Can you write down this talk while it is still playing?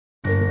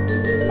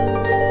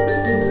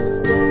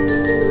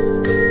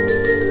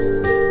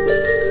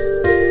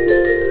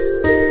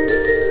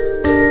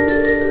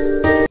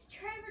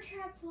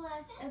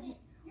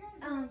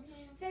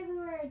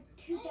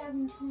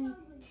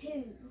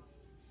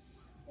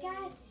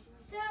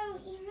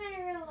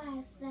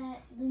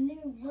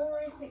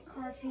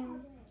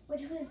cartoon,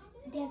 which was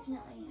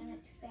definitely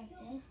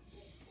unexpected.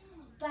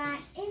 But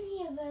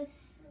any of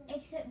us,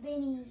 except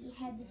Benny,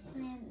 had this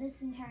plan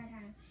this entire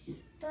time.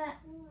 But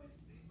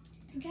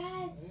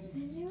guys, the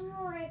new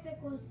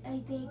Horrific was a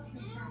big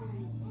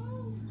surprise.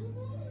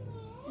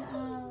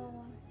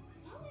 So,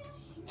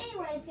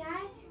 anyways,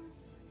 guys,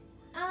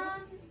 I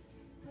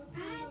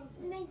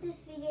made this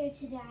video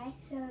today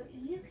so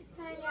you could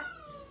find out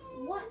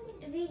what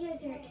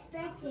videos are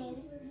expected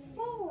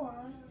for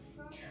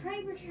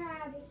Traver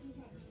Tribe's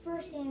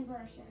first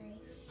anniversary.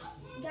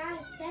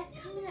 Guys, that's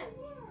coming up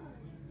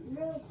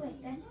really quick.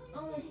 That's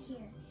almost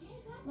here.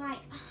 Like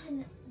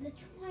on the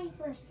 21st,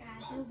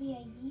 guys, it'll be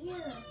a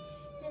year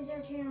since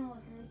our channel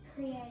was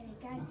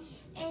created, guys.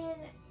 And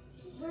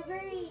we're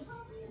very,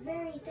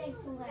 very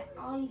thankful that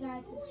all you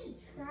guys have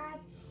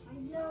subscribed.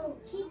 So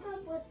keep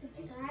up with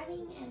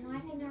subscribing and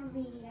liking our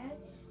videos.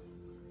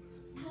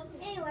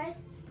 Anyways,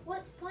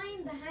 what's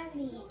playing behind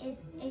me is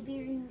a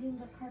Beard and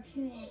Goomba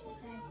cartoon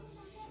episode.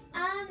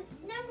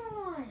 Number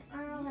one on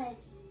our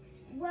list.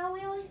 Well, we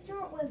always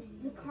start with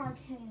the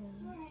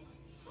cartoons.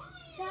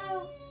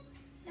 So,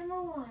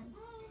 number one,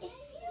 if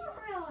you don't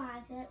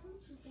realize it,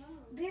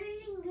 Beard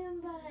and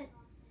Goomba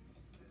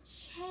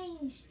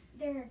changed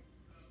their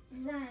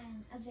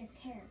design of their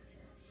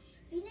character.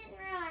 If you didn't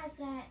realize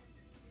that,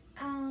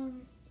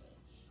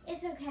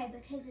 it's okay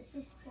because it's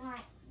just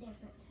slight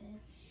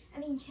differences. I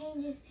mean,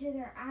 changes to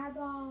their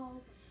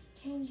eyeballs,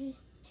 changes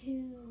to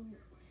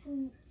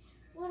some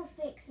little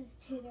fixes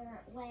to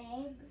their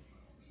legs,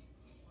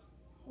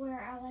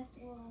 where I left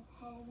little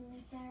holes in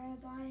their side of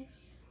the body.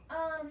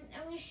 I'm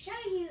going to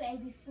show you a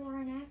before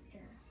and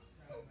after.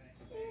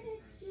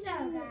 So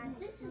guys,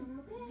 this is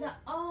the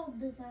old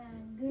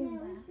design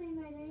Goomba.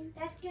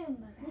 That's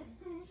Goomba,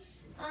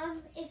 guys.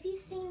 If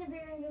you've seen the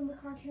Beard and Goomba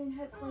cartoon,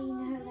 hopefully you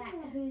know that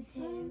who's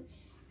who.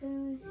 So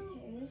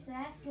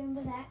that's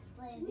Goomba, that's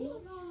Libby.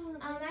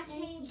 I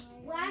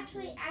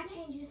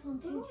changed this one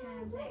 2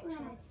 times actually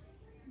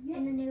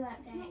in the new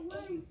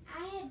update.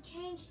 I had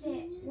changed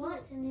it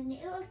once and then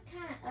it looked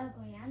kind of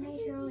ugly. I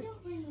made her look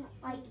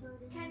like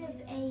kind of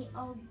a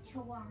old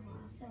chihuahua,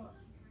 so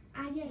I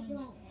changed it.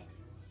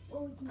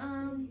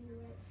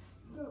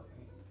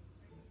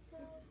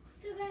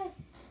 So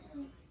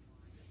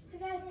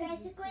guys,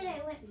 basically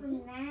they went from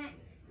that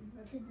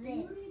to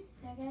this.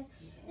 So guys,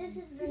 this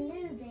is the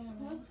new Benny.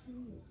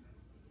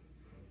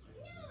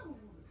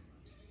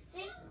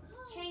 See,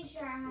 changed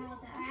their eyes.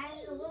 I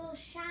added a little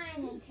shine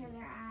into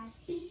their eyes.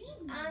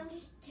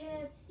 Just to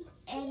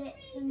edit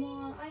some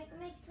more, like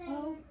make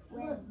them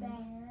look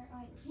better,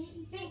 like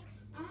fix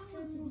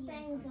some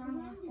things wrong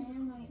with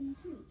them, like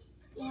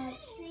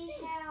see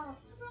how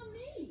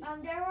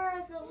there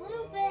was a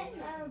little bit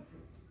of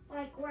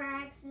like where I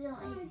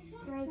accidentally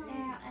scraped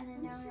out and then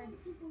there were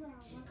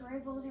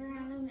scribbled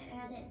around them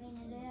and I didn't mean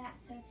to do that,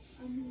 so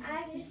I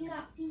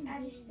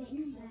just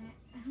fixed that.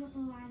 I don't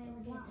know why I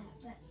never did that,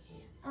 but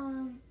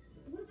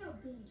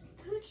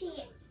Poochie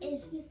is,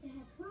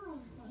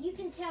 you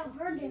can tell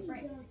her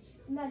difference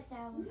most of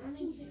them. I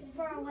mean,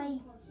 far away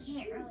you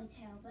can't really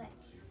tell, but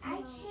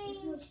I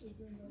changed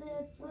the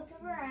look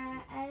of her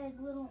eye, added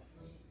little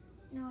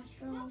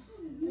nostrils,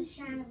 the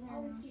shine of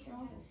their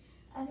nostrils,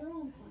 a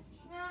smile.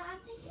 I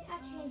think I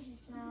changed the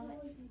smile, but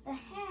the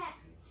hat,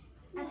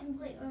 I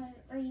completely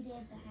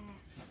redid the hat.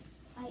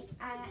 Like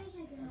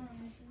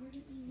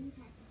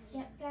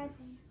yep, guys.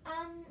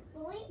 The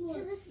link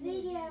to this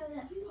video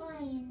that's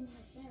playing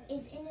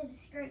is in the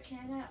description.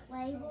 I got it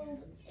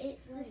labeled.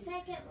 It's the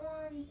second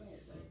one.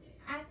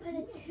 I put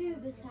a 2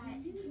 beside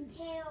it so you can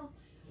tell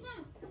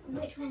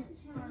which one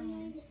it's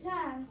playing. So,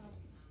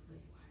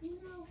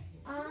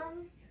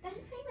 that's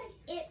pretty much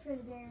it for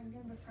the Beard and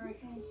Goomba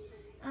cartoon.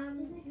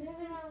 Moving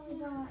on, we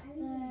got the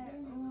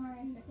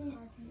Horrific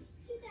cartoon.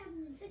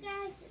 So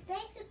guys,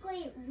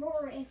 basically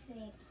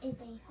Horrific is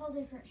a whole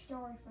different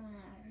story from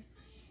others.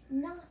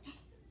 Not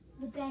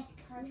the best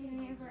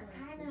cartoon ever,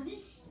 I know,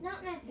 not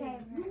my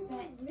favorite,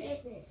 but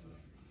it's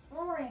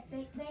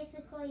Horrific.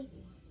 Basically,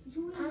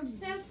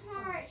 so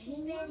far it's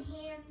just been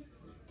him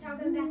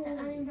talking about the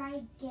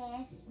uninvited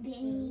guests,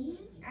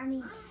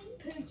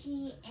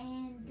 Poochie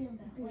and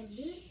Goomba, which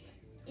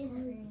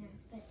isn't very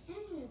nice, but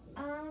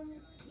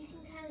you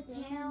can kind of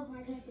tell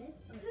because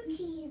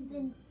Poochie has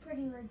been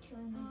pretty rude to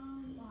him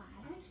his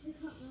life,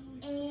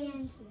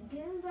 and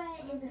Goomba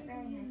isn't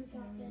very nice to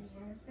him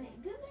either, but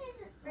Goomba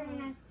isn't very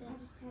nice to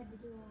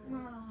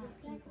not a lot of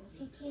people.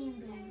 She can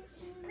be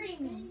pretty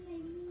mean,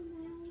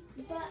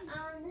 but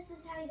this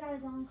is how he got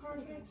his own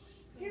cartoon.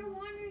 If you're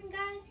wondering,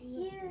 guys,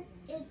 here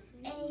is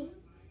a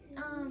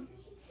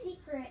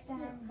secret that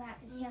I'm about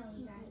to tell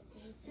you guys.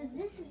 So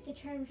this is the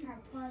Traver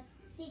Tribe Plus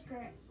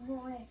Secret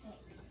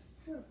Horrific.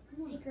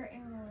 Secret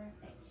and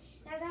Horrific.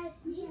 Now guys,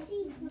 do you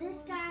see this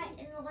guy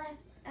in the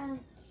left,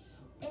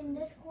 in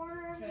this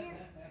corner over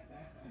here?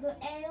 The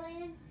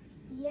alien?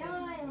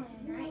 Yellow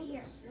alien right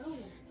here.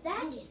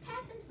 That just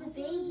happens to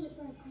be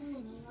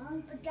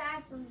the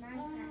guy from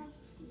Minecraft.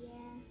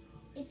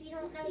 If you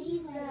don't know,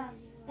 he's the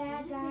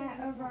bad guy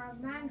of our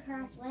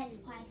Minecraft Let's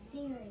Play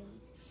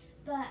series.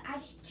 but I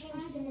just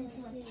changed it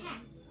into a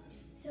cat.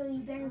 So he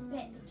better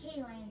fit the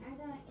kitty land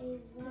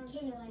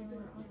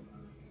world.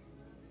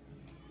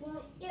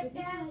 Yep,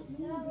 guys,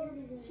 so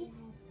he's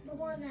the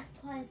one that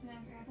plays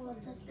Minecraft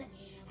with us, but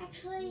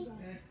actually,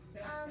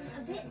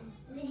 a bit,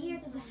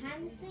 here's a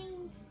behind the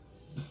scenes.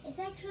 It's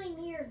actually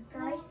me or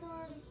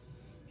Grayson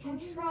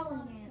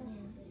controlling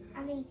aliens.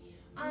 I mean,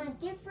 on a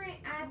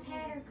different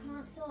iPad or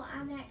console,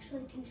 I'm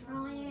actually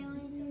controlling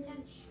aliens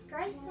sometimes.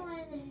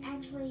 Grayson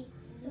actually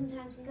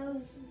sometimes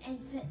goes and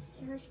puts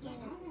her skin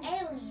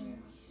as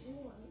alien,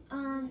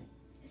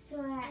 so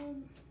that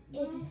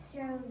it just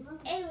shows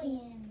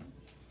alien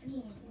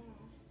skin,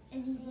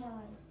 and he's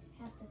yellow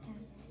half the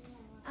time.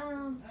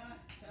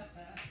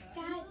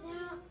 Guys,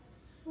 now,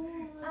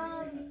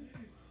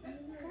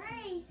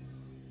 Grace,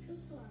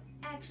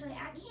 actually,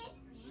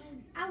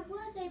 I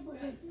was able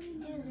to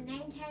do the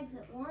name tags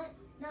at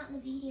once, not in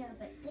the video,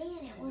 but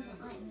then it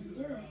wasn't letting me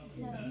do it,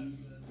 so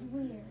it's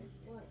weird.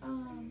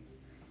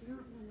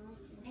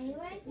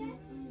 Anyways,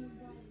 guys,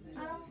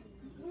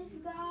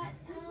 we've got,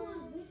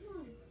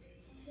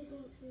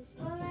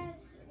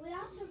 we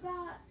also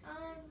got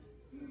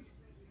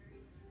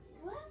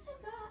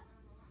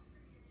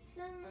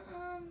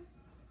some,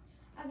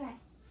 okay,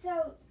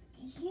 so,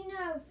 you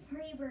know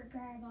Freebird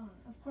Grab On.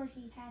 Of course,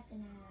 you have to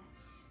know that.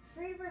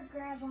 Freebird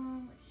Grab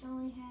On, which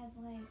only has,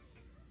 like,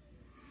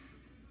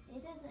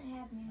 it doesn't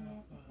have many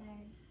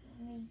episodes. I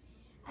mean,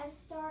 I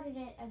just started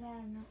it about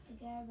a month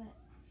ago, but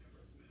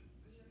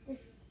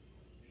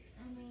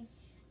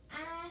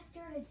I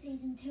started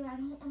season 2. I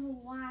don't know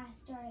why I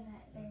started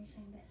that very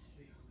soon, but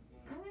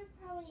I'm going to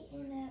probably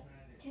end up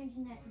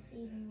changing that to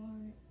season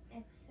 1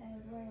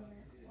 episode, whatever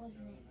it was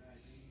next.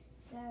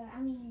 So,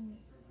 I mean,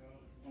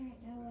 there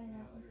ain't no way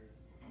that was,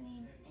 I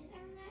mean,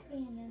 there might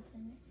be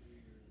nothing,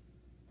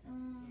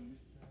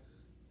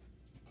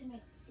 to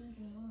make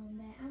season 1,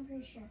 but I'm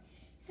pretty sure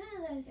some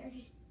of those are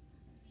just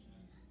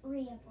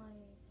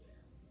re-uploaded.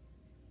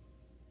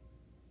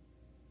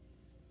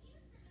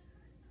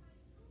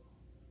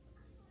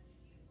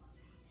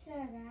 So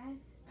guys,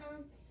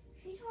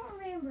 if you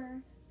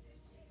remember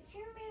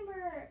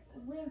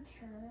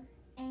winter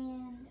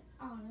and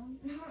autumn,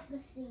 not the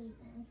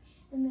seasons,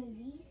 the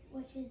movies,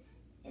 which is,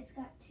 it's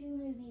got 2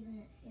 movies in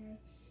its series.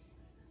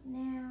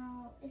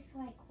 Now, it's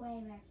like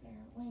way back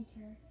there,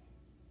 winter.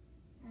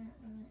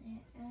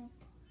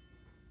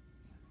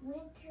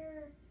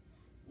 Winter,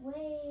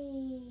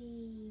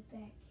 way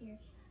back here.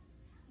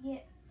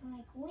 Yeah,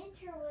 like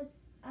winter was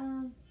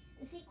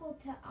the sequel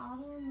to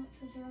Autumn, which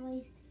was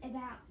released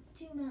about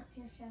 2 months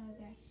or so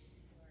ago.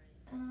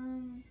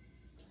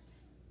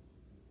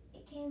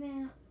 It came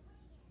out,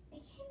 I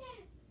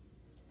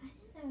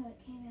didn't know it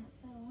came out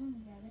so long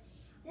ago, but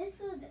this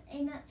was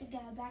a month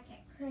ago, back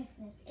at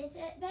Christmas. It's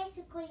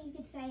basically, you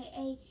could say,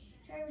 a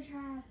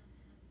Traver /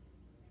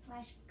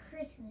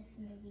 Christmas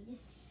movie.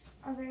 This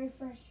our very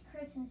first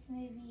Christmas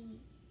movie,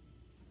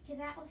 because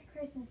that was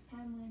Christmas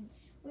time when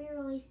we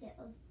released it.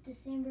 It was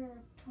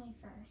December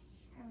 21st.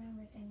 I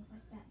remember things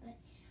like that, but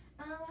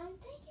I'm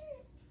thinking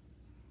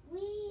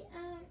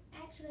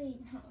actually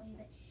not we,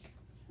 but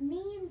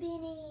me and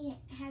Benny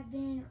have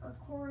been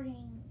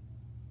recording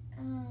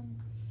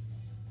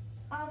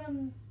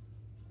Autumn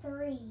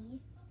 3,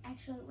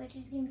 actually, which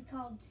is going to be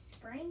called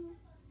Spring.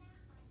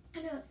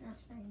 I know it's not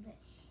spring, but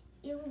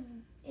it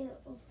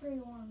was pretty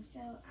warm, so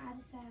I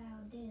decided I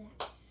would do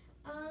that.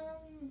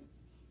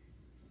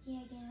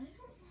 Yeah, again, I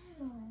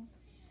don't know.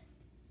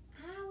 I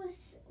was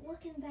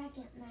looking back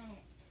at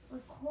my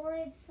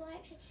recorded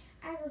selection.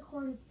 I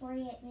recorded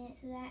 48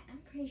 minutes of that.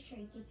 I'm pretty sure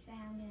you could say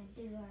I'm going to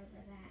do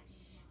over that,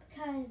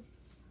 because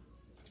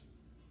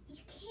you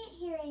can't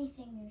hear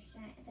anything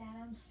that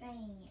I'm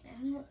saying.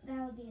 That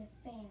would be a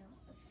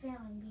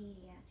failing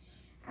video.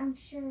 I'm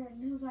sure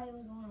nobody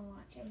would want to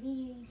watch a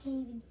video you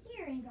can't even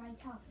hear anybody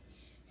talking.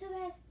 So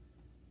guys,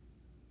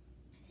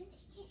 since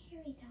you can't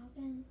hear me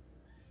talking,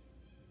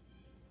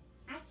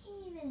 I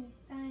can't even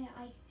find out,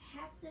 like,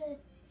 half the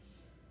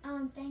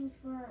things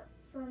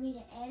for me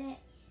to edit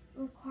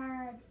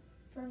required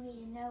for me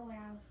to know what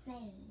I was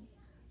saying.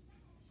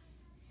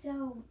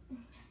 So,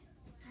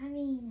 I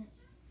mean,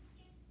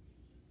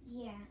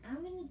 yeah,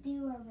 I'm gonna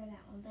do over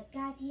that one. But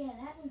guys, yeah,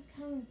 that one's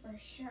coming for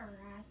sure,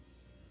 guys.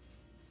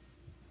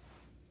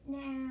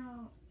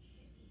 Now,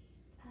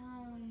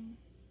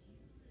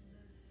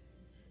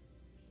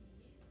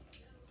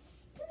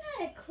 you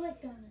might have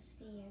clicked on this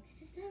video because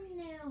the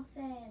thumbnail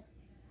says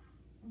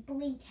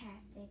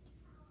Bleetastic,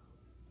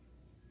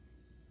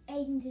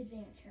 Aiden's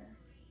Adventure,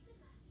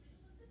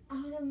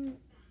 Autumn,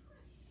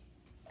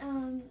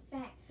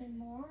 facts and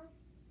more.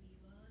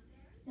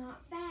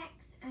 Not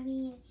facts, I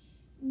mean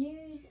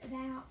news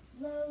about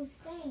those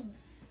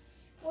things.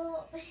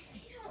 Well, if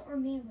you don't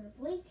remember,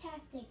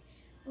 Bleetastic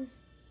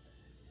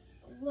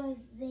was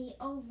the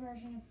old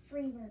version of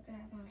Freebird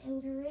Grab On. It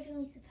was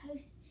originally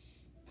supposed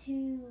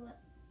to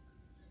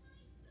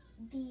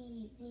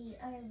be the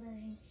other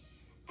version.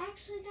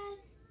 Actually, guys,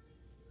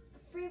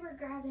 Freebird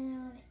Grab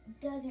On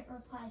doesn't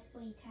replace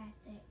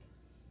Bleetastic.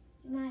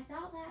 You might have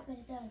thought that, but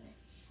it doesn't.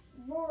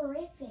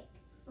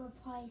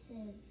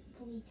 replaces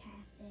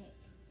Bleetastic.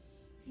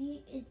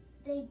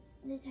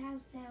 The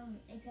titles sound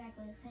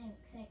exactly the same,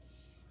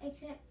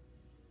 except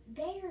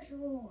bears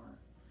roar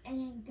and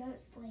then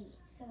goats bleat.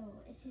 So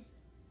it's just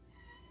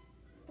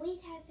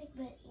Bleetastic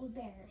but with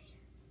bears.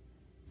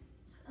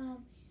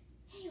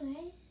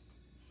 Anyways,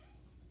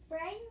 for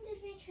Aiden's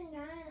Adventure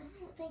 9, I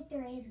don't think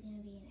there is going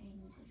to be an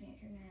Aiden's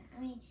Adventure 9. I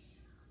mean,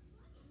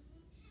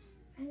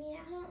 I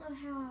don't know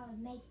how I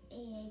would make a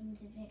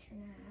Aiden's Adventure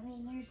 9. I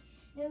mean, there's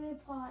no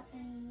good plots. I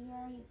mean, you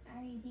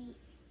already beat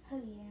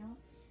Hoyo.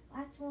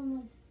 Last one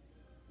was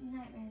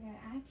Nightmare Goat.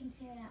 I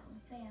consider that one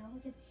a fail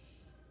because,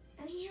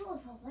 I mean, it was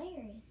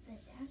hilarious, but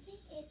I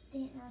think it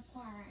didn't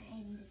require an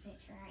Aiden's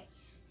Adventure, right?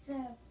 So,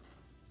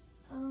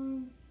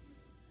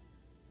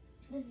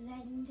 this is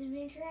Aiden's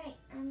Adventure 8.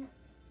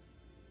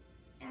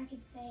 I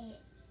could say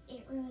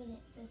it really didn't,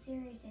 the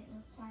series didn't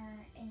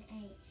require an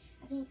 8.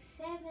 I think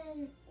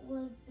 7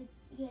 was the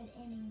good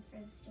ending for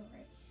the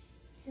story.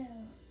 So,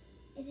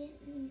 it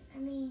didn't, I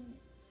mean,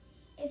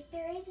 if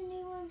there is a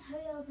new one,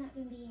 Hoyo's not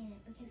going to be in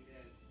it because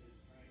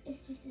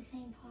it's just the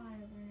same plot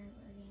over and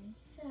over again.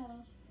 So,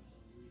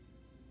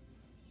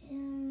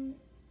 to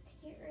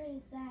get rid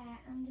of that,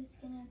 I'm just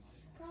going to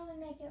probably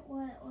make it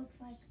what it looks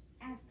like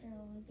after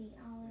we beat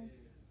all those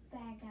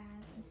bad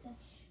guys and stuff.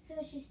 So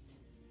it's just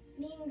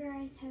me and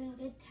Grace having a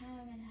good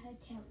time at a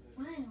hotel,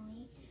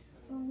 finally,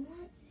 for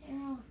once in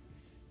our life.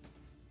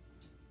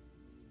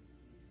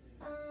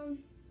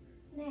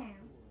 Now,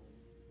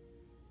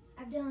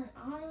 I've done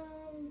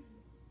Autumn,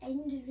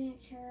 Aiden's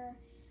Adventure,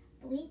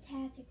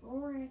 Bleetastic,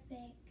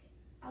 Roarific,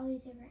 all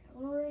these different,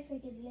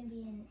 Roarific is going to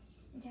be an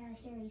entire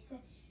series.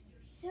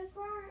 So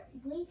far,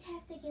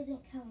 Bleetastic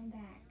isn't coming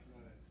back.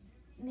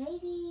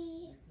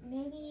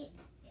 Maybe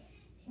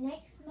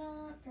next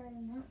month or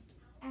the month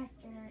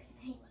after.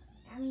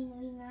 I mean,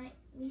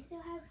 we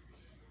still have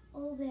a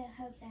little bit of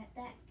hope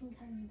that can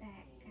come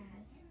back,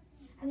 guys.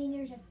 I mean,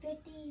 there's a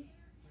 50%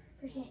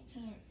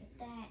 chance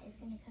that is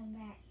going to come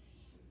back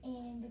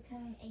and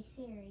become a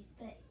series,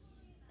 but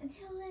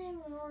until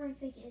then,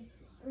 Roarific is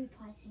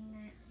replacing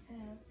that. So,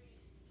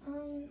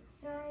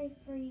 sorry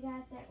for you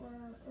guys that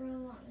were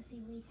really wanting to see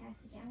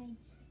Bleetastic. I mean,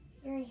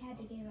 you already had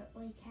to give up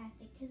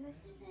Bleetastic because I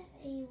said that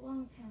a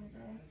long time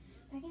ago,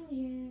 back in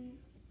June.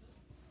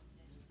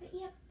 But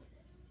yep,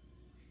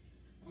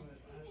 that's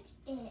pretty much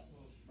it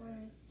for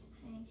this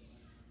thing.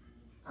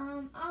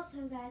 Also,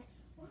 guys,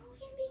 what are we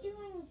gonna be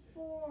doing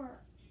for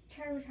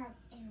Traver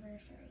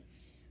anniversary?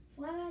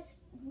 Well, guys,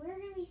 we're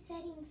gonna be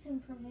setting some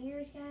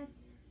premieres, guys.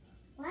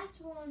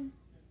 Last one,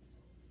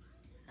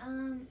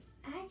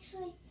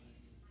 actually,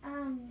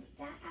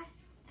 that I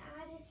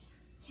just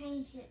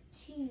changed it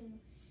to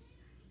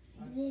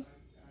this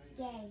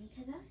day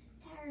because I was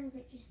just tired of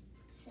it just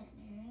sitting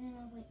there, and then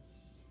I was like,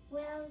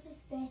 well, it's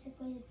just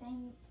basically the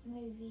same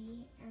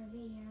movie or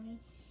video,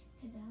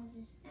 because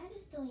I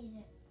just deleted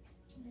it.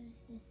 It was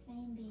the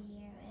same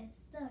video as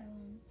the other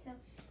one. So,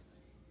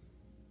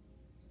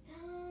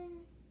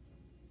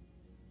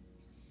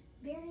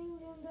 Beard and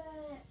Goomba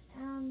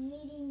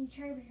meeting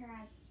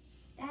Traver.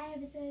 That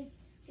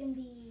episode's gonna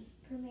be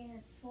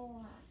premiered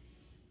for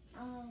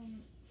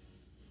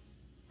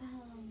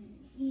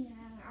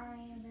our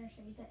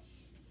anniversary, but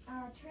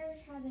our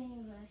Traver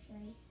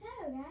anniversary. So,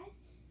 guys,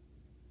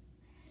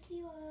 if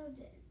you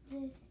loved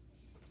this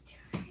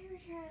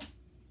Traver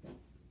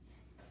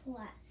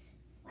Plus,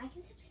 like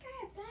and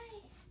subscribe.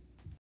 Bye.